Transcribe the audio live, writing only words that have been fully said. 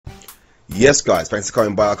Yes guys, thanks for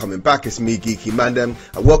coming by or coming back. It's me, Geeky Mandem,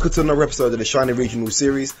 and welcome to another episode of the Shiny Regional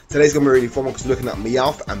Series. Today's going to be really fun because we're looking at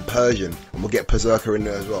Meowth and Persian, and we'll get Perrserker in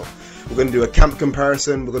there as well. We're going to do a camp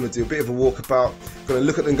comparison, we're going to do a bit of a walkabout, we're going to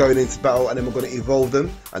look at them going into battle, and then we're going to evolve them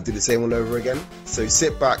and do the same all over again. So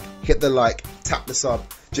sit back, hit the like, tap the sub,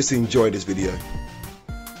 just enjoy this video.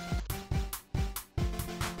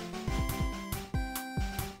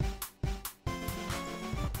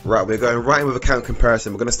 Right, we're going right in with a camp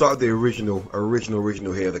comparison. We're going to start with the original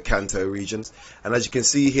here, the Kanto regions. And as you can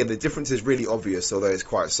see here, the difference is really obvious, although it's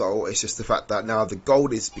quite subtle. It's just the fact that now the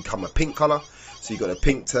gold has become a pink colour. So you've got a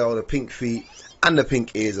pink tail, the pink feet, and the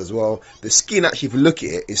pink ears as well. The skin, actually, if you look at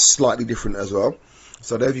it, is slightly different as well.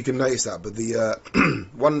 So I don't know if you can notice that, but the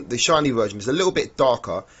the shiny version is a little bit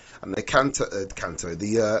darker, and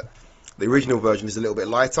the original version is a little bit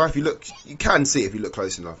lighter. If you look, you can see it if you look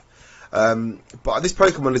close enough. But this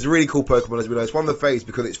Pokemon is a really cool Pokemon, as we know. It's one of the faves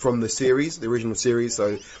because it's from the series, the original series, so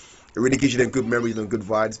it really gives you them good memories and good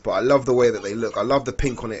vibes. But I love the way that they look. I love the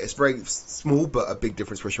pink on it. It's very small, but a big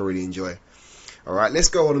difference, which I really enjoy. Alright, let's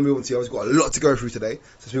go on and move on to the others. We've got a lot to go through today, so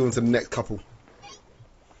let's move on to the next couple.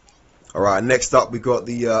 Alright, next up we've got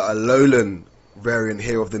the Alolan variant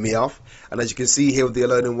here of the Meowth, and as you can see here with the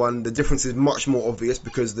Alolan one, the difference is much more obvious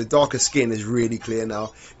because the darker skin is really clear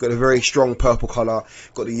now. Got a very strong purple colour,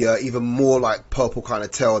 got the even more like purple kind of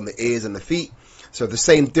tail on the ears and the feet. So the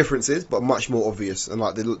same differences, but much more obvious. And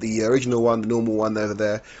like the original one, the normal one over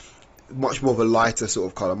there, much more of a lighter sort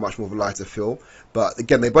of colour, much more of a lighter feel. But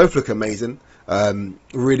again, they both look amazing.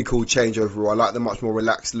 Really cool change overall. I like the much more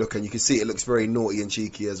relaxed look, and you can see it looks very naughty and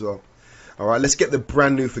cheeky as well. Alright, let's get the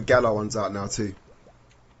brand new for Galar ones out now too.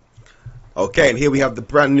 Okay, and here we have the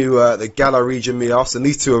brand new the Galar region Meowths, and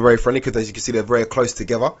these two are very friendly because as you can see they're very close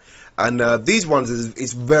together. And these ones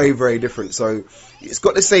is very, very different. So it's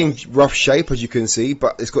got the same rough shape as you can see,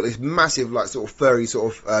 but it's got this massive like sort of furry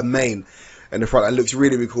sort of mane in the front that looks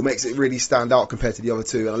really, really cool, makes it really stand out compared to the other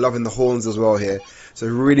two. And I'm loving the horns as well here. So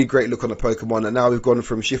really great look on the Pokemon. And now we've gone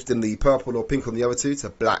from shifting the purple or pink on the other two to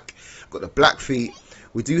black. Got the black feet.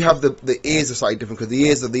 We do have the ears are slightly different because the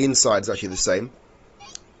ears of the inside is actually the same,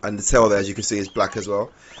 and the tail there, as you can see, is black as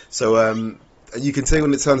well. So you can see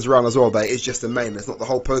when it turns around as well, but it's just the mane. It's not the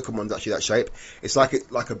whole Pokemon's actually that shape. it's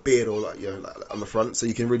like a beard or like, you know, like on the front, so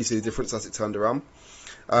you can really see the difference as it turned around.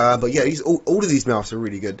 But yeah, all of these Meowths are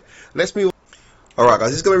really good. Let's move. Alright guys,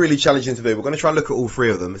 this is going to be really challenging to do. We're going to try and look at all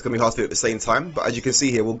three of them. It's going to be hard to do at the same time, but as you can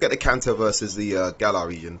see here, we'll get the Kanto versus the Galar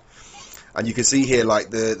region, and you can see here like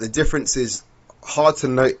the difference is hard to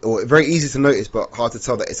note, or very easy to notice, but hard to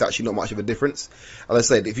tell that it's actually not much of a difference. As I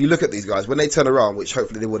said, if you look at these guys, when they turn around, which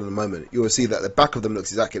hopefully they will in a moment, you will see that the back of them looks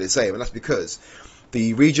exactly the same, and that's because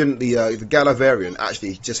the region, the Galar variant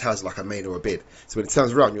actually just has like a mane or a beard. So when it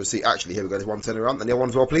turns around, you'll see actually, here we go, there's one turning around, and the other one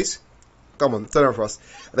as well, please. Come on, turn around for us.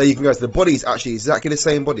 And there you can go. So the body is actually exactly the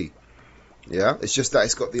same body. Yeah, it's just that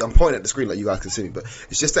it's got the, I'm pointing at the screen like you guys can see me, but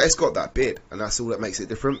it's just that it's got that beard, and that's all that makes it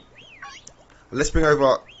different. Let's bring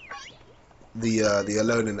over the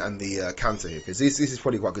Alolan and the Kanto here, because this is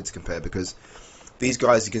probably quite good to compare, because these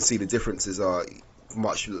guys, you can see the differences are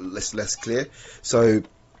much less clear. So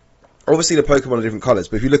obviously the Pokemon are different colours,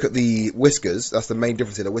 but if you look at the whiskers, that's the main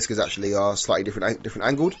difference here. The whiskers actually are slightly different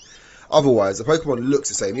angled. Otherwise the Pokemon looks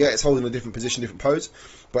the same. Yeah, it's holding a different position, different pose,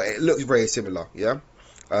 but it looks very similar. Yeah,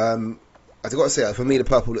 I've got to say, for me the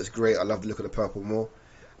purple looks great. I love the look of the purple more.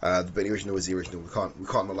 But the original is the original. We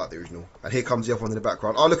can't not like the original. And here comes the other one in the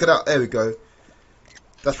background. Oh, look at that! There we go.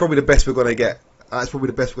 That's probably the best we're gonna get. That's probably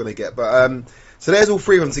the best we're gonna get. But so there's all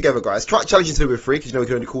three of them together, guys. Try challenging to do with three, because you know we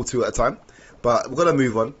can only call two at a time. But we're gonna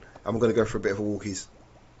move on, and we're gonna go for a bit of a walkies.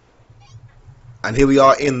 And here we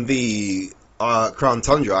are in the Crown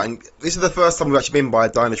Tundra, and this is the first time we've actually been by a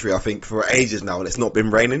Dynasty, I think, for ages now, and it's not been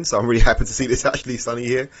raining. So I'm really happy to see this actually sunny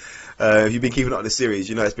here. If you've been keeping up with the series,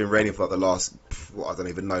 you know it's been raining for like the last, I don't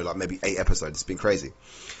even know, like maybe 8 episodes. It's been crazy.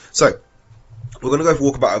 So we're going to go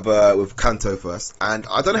for walkabout with Kanto first, and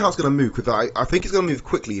I don't know how it's going to move, because I think it's going to move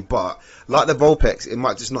quickly, but like the Vulpix, it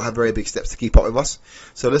might just not have very big steps to keep up with us.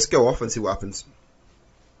 So let's go off and see what happens.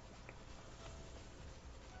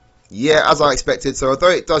 Yeah, as I expected. So although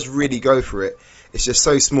it does really go for it, it's just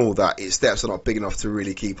so small that its steps are not big enough to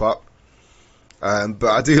really keep up. But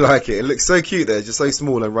I do like it. It looks so cute there, just so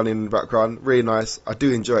small and running in the background. Really nice. I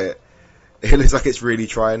do enjoy it. It looks like it's really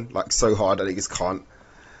trying, like so hard that it just can't.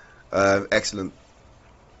 Excellent.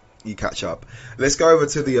 You catch up. Let's go over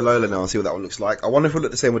to the Alolan now and see what that one looks like. I wonder if it'll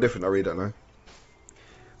look the same or different. I really don't know.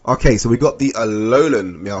 Okay, so we got the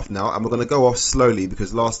Alolan Meowth now, and we're going to go off slowly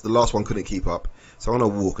because the last one couldn't keep up. So I'm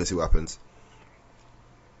going to walk and see what happens.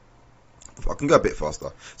 I can go a bit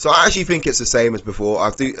faster. So I actually think it's the same as before.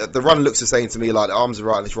 The run looks the same to me, like the arms are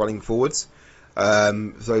right and it's running forwards.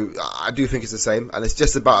 So I do think it's the same, and it's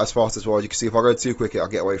just about as fast as well. As you can see, if I go too quick, I'll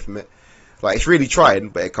get away from it. Like, it's really trying,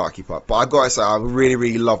 but it can't keep up. But I gotta say, I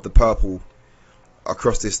really love the purple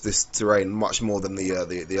across this terrain much more than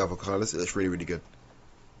the other colours. It's really good.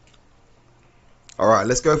 All right,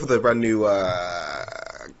 let's go for the brand new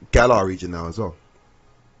Galar region now as well.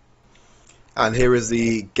 And here is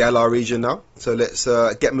the Galar region now. So let's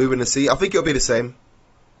get moving and see. I think it'll be the same.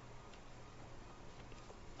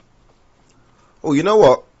 Oh, you know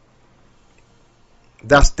what?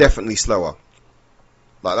 That's definitely slower.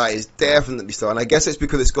 Like, that is definitely slower. And I guess it's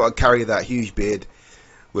because it's got to carry that huge beard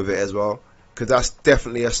with it as well. Because that's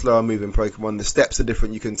definitely a slower moving Pokemon. The steps are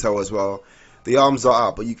different, you can tell as well. The arms are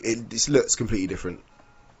up, but it just looks completely different.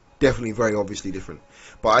 Definitely very obviously different.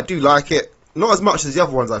 But I do like it. Not as much as the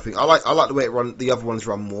other ones, I think. I like the way the other ones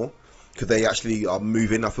run more. Because they actually are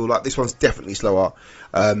moving, I feel like. This one's definitely slower.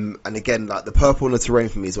 And again, like, the purple on the terrain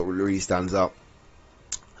for me is what really stands out.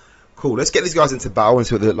 Cool, let's get these guys into battle and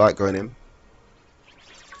see what they look like going in.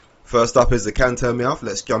 First up is the Kanto Meowth.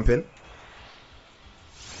 Let's jump in.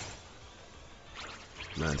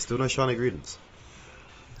 Man, still no shiny greetings.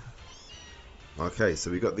 Okay, so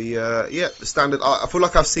we got the the standard. I feel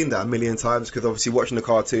like I've seen that a million times because obviously watching the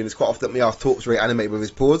cartoon, it's quite often Meowth talks very animated with his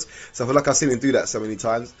paws. So I feel like I've seen him do that so many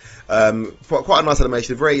times. Quite a nice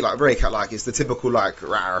animation, very cat-like. It's the typical like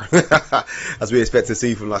rawr, as we expect to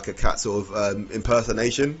see from like a cat sort of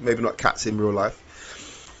impersonation. Maybe not cats in real life.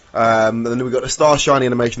 And then we got the Star Shiny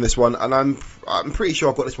animation. This one, and I'm pretty sure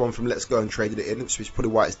I've got this one from Let's Go and traded it in, which is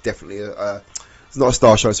probably why it's definitely it's not a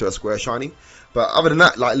Star Shiny, so a Square Shiny. But other than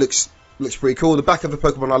that, like, it looks pretty cool. The back of the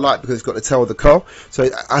Pokemon I like because it's got the tail of the curl, so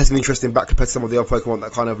it has an interesting back compared to some of the other Pokemon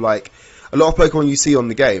that kind of like a lot of Pokemon you see on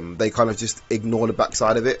the game. They kind of just ignore the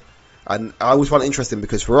backside of it, and I always find it interesting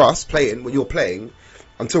because for us playing, when you're playing,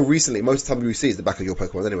 until recently, most of the time you see is the back of your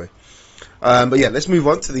Pokemon anyway. But yeah, let's move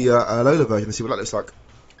on to the Alola version and see what that looks like.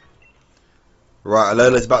 Right,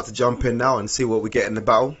 Alola's about to jump in now and see what we get in the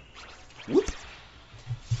battle. Whoop.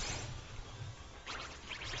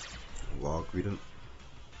 Wow, Greedent.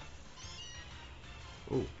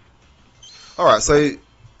 Oh. Alright,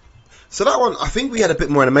 so that one, I think we had a bit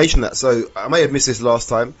more animation that, so I may have missed this last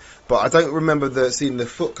time, but I don't remember seeing the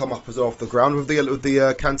foot come up as off the ground with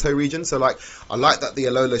the Kanto region. So like, I like that the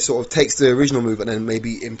Alola sort of takes the original move and then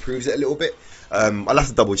maybe improves it a little bit. I'll have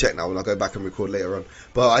to double check now when I go back and record later on.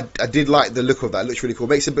 But I did like the look of that. It looks really cool.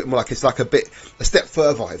 It makes it a bit more like it's like a step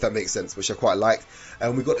further, if that makes sense, which I quite like.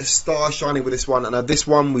 And we got the Star Shiny with this one, and this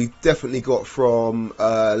one we definitely got from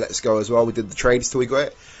Let's Go as well. We did the trades till we got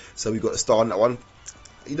it, so we got the star on that one.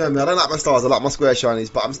 You know me, I don't like my stars, I like my Square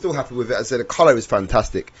Shinies, but I'm still happy with it. As I said, the colour is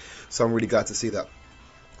fantastic, so I'm really glad to see that.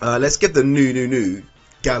 Let's give the new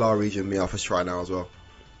Galar region Meowth a try now as well.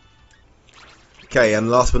 Okay,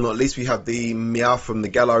 and last but not least, we have the Meowth from the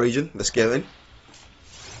Galar region. Let's go in.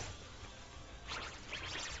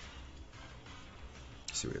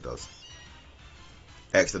 See what it does.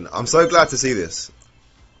 Excellent. I'm so glad to see this.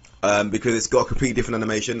 Because it's got a completely different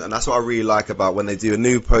animation, and that's what I really like about when they do a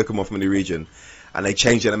new Pokemon from a new region and they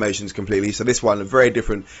change the animations completely. So this one, very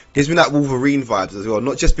different, gives me that Wolverine vibes as well.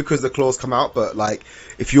 Not just because the claws come out, but like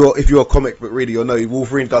if you're a comic book reader, you'll know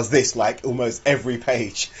Wolverine does this like almost every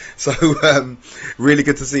page. So really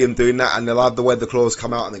good to see him doing that, and I love the way the claws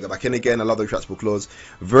come out and they go back in again. I love the retractable claws,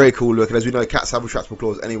 very cool look. And as we know, cats have retractable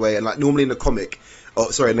claws anyway, and like normally in the comic,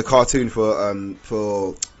 in the cartoon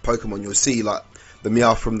for Pokemon, you'll see like the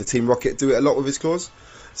Meowth from the Team Rocket do it a lot with his claws.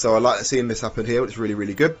 So I like seeing this happen here. It's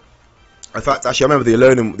really good. In fact, actually, I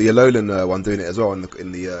remember the Alolan one doing it as well in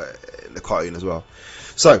the cartoon as well.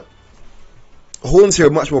 So horns here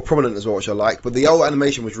are much more prominent as well, which I like. But the old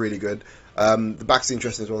animation was really good. The back's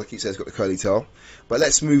interesting as well. Like I keep saying, it's got the curly tail. But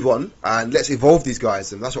let's move on and let's evolve these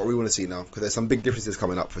guys, and that's what we want to see now, because there's some big differences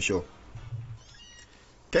coming up for sure.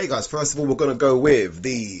 Okay, guys. First of all, we're going to go with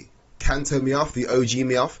the Kanto Meowth, the OG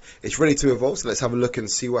Meowth. It's ready to evolve, so let's have a look and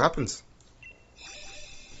see what happens.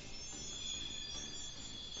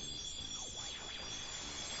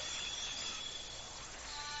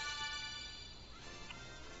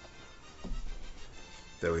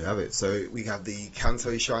 There we have it. So we have the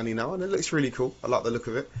Kanto Shiny now, and it looks really cool. I like the look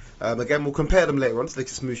of it. Again, we'll compare them later on, so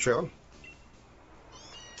let's just move straight on.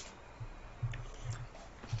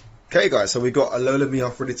 Okay guys, so we've got Alola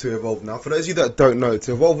Meowth ready to evolve now. For those of you that don't know,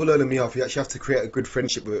 to evolve Alola Meowth, you actually have to create a good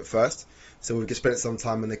friendship with it first. So we've just spent some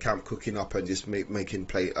time in the camp cooking up and just making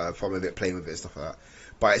fun with it, playing with it and stuff like that.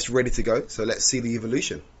 But it's ready to go, so let's see the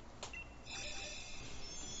evolution.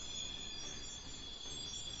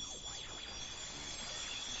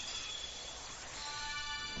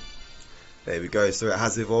 There we go. So it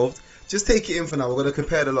has evolved. Just take it in for now. We're going to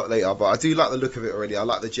compare it a lot later, but I do like the look of it already. I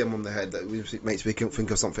like the gem on the head that makes me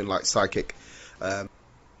think of something like Psychic.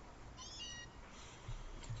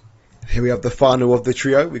 Here we have the final of the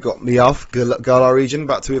trio. We've got Meowth, Galar region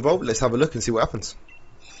about to evolve. Let's have a look and see what happens.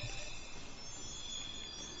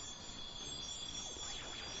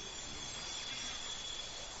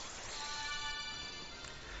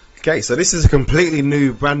 Okay, so this is a completely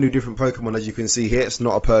new, brand new, different Pokemon, as you can see here. It's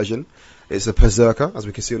not a Persian, it's a Perrserker, as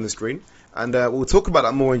we can see on the screen. And we'll talk about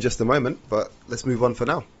that more in just a moment, but let's move on for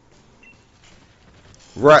now.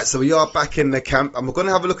 Right, so we are back in the camp, and we're going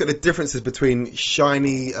to have a look at the differences between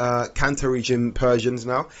shiny Kanto region Persians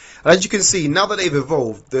now. And as you can see, now that they've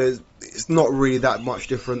evolved, it's not really that much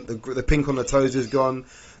different. The pink on the toes is gone,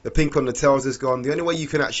 the pink on the tails is gone. The only way you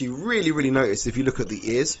can actually really notice if you look at the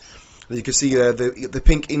ears. You can see the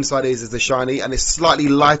pink inside ears is the shiny, and it's slightly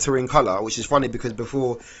lighter in colour, which is funny because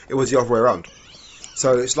before it was the other way around.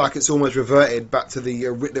 So it's like it's almost reverted back to the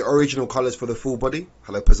original colours for the full body.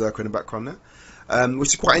 Hello, Perrserker in the background there, which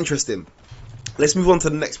is quite interesting. Let's move on to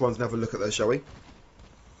the next ones and have a look at those, shall we?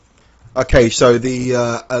 Okay, so the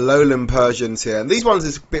Alolan Persians here, and these ones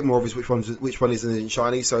is a bit more obvious which one isn't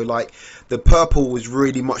shiny. So like the purple was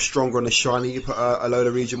really much stronger on the shiny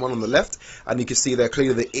Alola region one on the left, and you can see there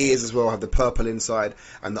clearly the ears as well have the purple inside,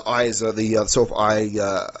 and the eyes are the sort of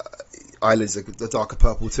eyelids are the darker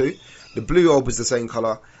purple too. The blue orb is the same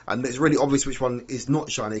colour, and it's really obvious which one is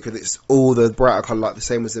not shiny because it's all the brighter colour, like the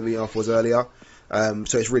same as the Meowth was earlier.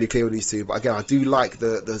 So it's really clear with these two. But again, I do like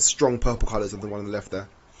the strong purple colours of the one on the left there.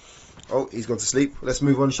 Oh, he's gone to sleep. Let's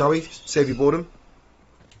move on, shall we? Save your boredom.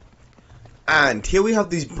 And here we have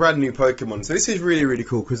these brand new Pokemon. So this is really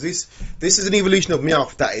cool because this is an evolution of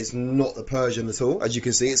Meowth that is not the Persian at all. As you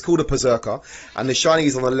can see, it's called a Perrserker, and the shiny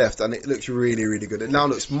is on the left, and it looks really good. It now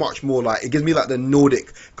looks much more like, it gives me like the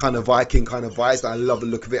Nordic kind of Viking kind of vibes, and I love the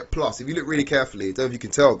look of it. Plus, if you look really carefully, I don't know if you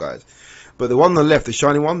can tell, guys, but the one on the left, the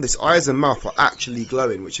shiny one, this eyes and mouth are actually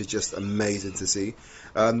glowing, which is just amazing to see.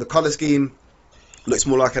 The colour scheme looks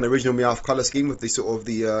more like an original Meowth colour scheme with this sort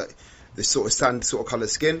of sand sort of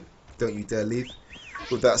coloured skin. Don't you dare leave.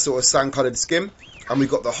 With that sort of sand coloured skin. And we've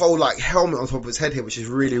got the whole like helmet on top of his head here, which is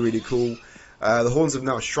really cool. The horns have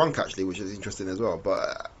now shrunk actually, which is interesting as well.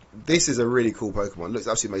 But this is a really cool Pokemon. It looks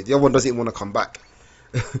absolutely amazing. The other one doesn't even want to come back.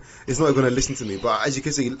 It's not going to listen to me. But as you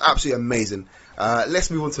can see, absolutely amazing.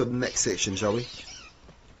 Let's move on to the next section, shall we?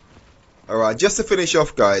 Alright, just to finish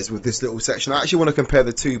off, guys, with this little section, I actually want to compare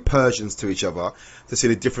the two Persians to each other to see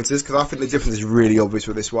the differences, because I think the difference is really obvious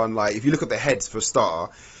with this one. Like, if you look at the heads for a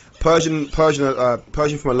starter, Persian from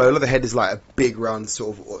Alola, the head is like a big round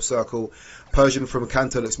sort of circle. Persian from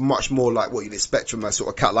Kanto looks much more like what you'd expect from a sort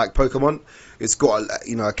of cat-like Pokemon. It's got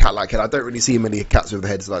a cat-like head. I don't really see many cats with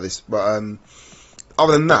heads like this, but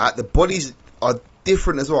other than that, the bodies are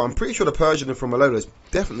different as well. I'm pretty sure the Persian from Alola is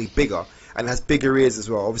definitely bigger and has bigger ears as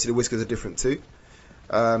well. Obviously the whiskers are different too.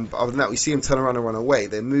 But other than that, we see them turn around and run away.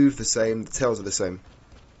 They move the same, the tails are the same.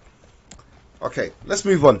 Okay, let's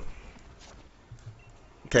move on.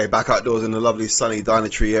 Okay, back outdoors in the lovely sunny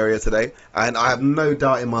Dynatree area today, and I have no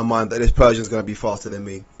doubt in my mind that this Persian is going to be faster than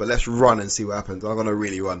me. But let's run and see what happens. I'm going to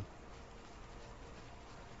really run.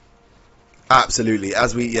 Absolutely,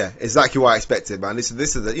 exactly what I expected, man. This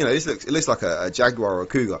is it looks like a jaguar or a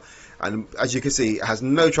cougar, and as you can see, it has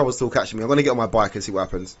no trouble still catching me. I'm going to get on my bike and see what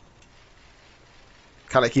happens.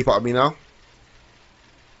 Can it keep up with me now?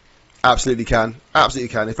 Absolutely can.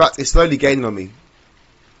 Absolutely can. In fact, it's slowly gaining on me,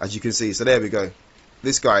 as you can see. So there we go.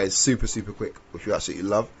 This guy is super quick, which we absolutely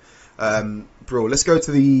love. Bro, let's go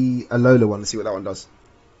to the Alola one and see what that one does.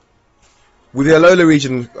 With the Alola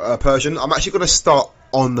region Persian, I'm actually going to start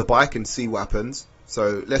on the bike and see what happens.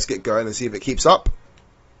 So let's get going and see if it keeps up.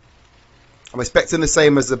 I'm expecting the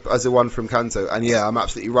same as the one from Kanto, and yeah, I'm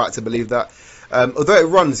absolutely right to believe that. Although it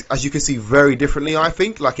runs, as you can see, very differently, I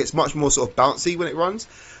think. Like, it's much more sort of bouncy when it runs,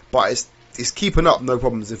 but it's keeping up, no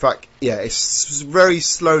problems. In fact, yeah, it's very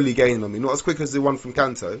slowly gaining on me. Not as quick as the one from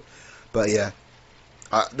Kanto, but yeah.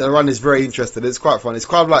 The run is very interesting. It's quite fun. It's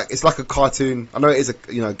kind of like, it's like a cartoon. I know it is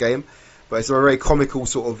a game, but it's a very comical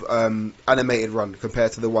sort of animated run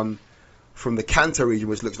compared to the one from the Kanto region,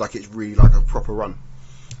 which looks like it's really like a proper run,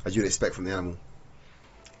 as you'd expect from the animal.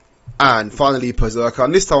 And finally, Perrserker.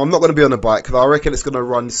 And this time I'm not going to be on a bike, because I reckon it's going to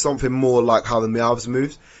run something more like how the Meowth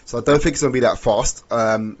moves. So I don't think it's going to be that fast.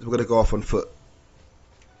 We're going to go off on foot.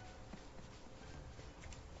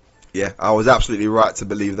 Yeah, I was absolutely right to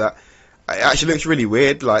believe that. It actually looks really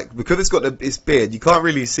weird, like, because it's got its beard, you can't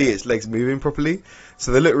really see its legs moving properly.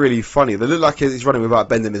 So they look really funny. They look like he's running without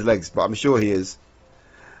bending his legs, but I'm sure he is.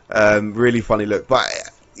 Really funny look. But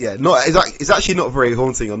yeah, it's actually not very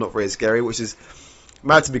haunting or not very scary, which is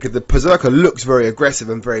mad to me because the Perrserker looks very aggressive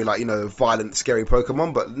and very, like, you know, violent, scary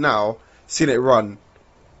Pokemon. But now seeing it run,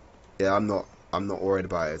 yeah, I'm not worried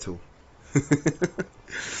about it at all.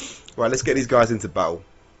 Right, let's get these guys into battle.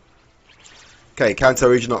 Okay, Kanto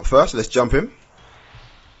region up first. So let's jump in.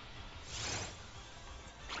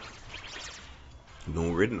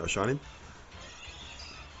 Normal ridden, not shining.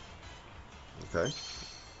 Okay.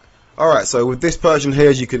 Alright, so with this Persian here,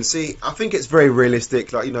 as you can see, I think it's very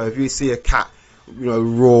realistic. Like, you know, if you see a cat, you know,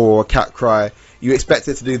 roar or a cat cry, you expect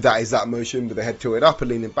it to do that exact motion with the head tilted up and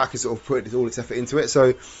leaning back and sort of put all its effort into it.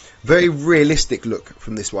 So, very realistic look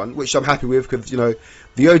from this one, which I'm happy with because, you know,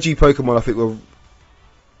 the OG Pokemon, I think, were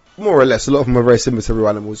more or less, a lot of them are very similar to real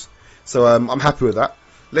animals. So, I'm happy with that.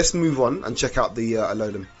 Let's move on and check out the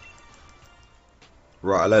Alolan.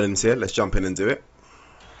 Right, Alolan's here. Let's jump in and do it.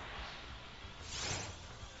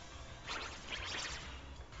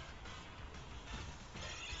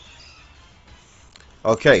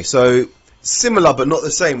 Okay, so similar but not the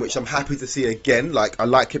same, which I'm happy to see again. Like, I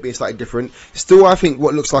like it being slightly different. Still, I think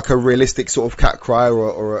what looks like a realistic sort of cat cry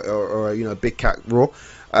or a, you know, big cat roar.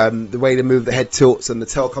 The way they move, the head tilts and the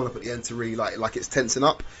tail coming up at the end to really like it's tensing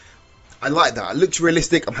up. I like that. It looks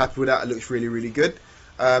realistic. I'm happy with that. It looks really, really good.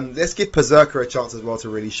 Let's give Perrserker a chance as well to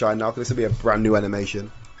really shine now, because this will be a brand new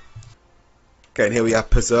animation. Okay, and here we have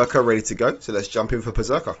Perrserker ready to go. So let's jump in for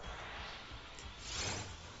Perrserker.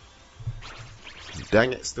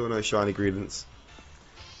 Dang it, still no shiny ingredients.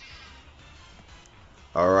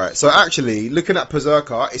 Alright, so actually, looking at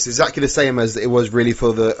Perrserker, it's exactly the same as it was really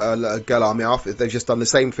for the Galar Meowth. They've just done the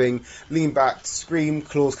same thing, lean back, scream,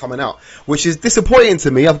 claws coming out. Which is disappointing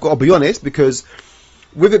to me, I've got to be honest, because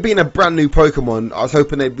with it being a brand new Pokemon, I was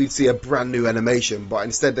hoping we'd see a brand new animation, but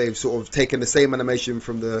instead they've sort of taken the same animation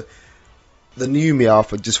from the new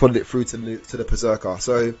Meowth and just followed it through to the Perrserker.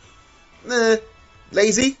 So,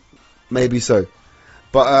 lazy? Maybe so.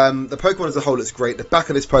 But the Pokemon as a whole looks great. The back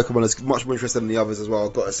of this Pokemon is much more interesting than the others as well,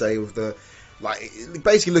 I've got to say. With the, like, it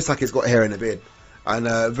basically looks like it's got hair in a beard,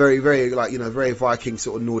 and very, very, like, you know, very Viking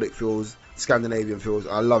sort of Nordic feels, Scandinavian feels.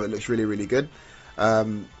 I love it. It looks really, really good.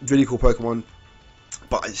 Really cool Pokemon.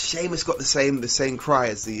 But it's a shame it's got the same cry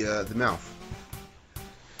as the Meowth.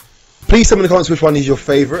 Please tell me in the comments which one is your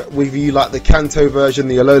favourite, whether you like the Kanto version,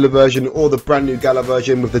 the Alola version, or the brand new Galar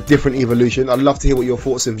version with the different evolution. I'd love to hear what your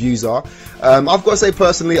thoughts and views are. I've got to say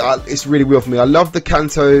personally, it's really weird for me. I love the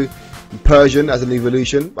Kanto Persian as an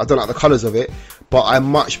evolution. I don't like the colours of it, but I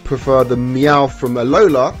much prefer the Meowth from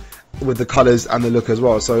Alola with the colours and the look as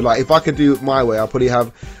well. So, like, if I could do it my way, I'll probably have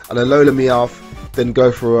an Alola Meowth, then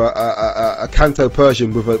go for a Kanto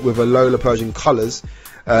Persian with Alola Persian colours.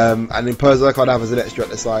 And in Perrserker I'd have as an extra at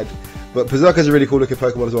the side. But Perrserker is a really cool looking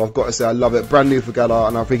Pokemon as well, I've got to say. I love it, brand new for Galar,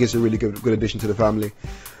 and I think it's a really good addition to the family.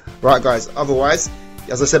 Right guys, otherwise,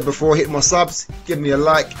 as I said before, hit my subs, give me a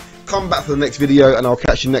like, come back for the next video, and I'll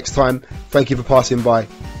catch you next time. Thank you for passing by.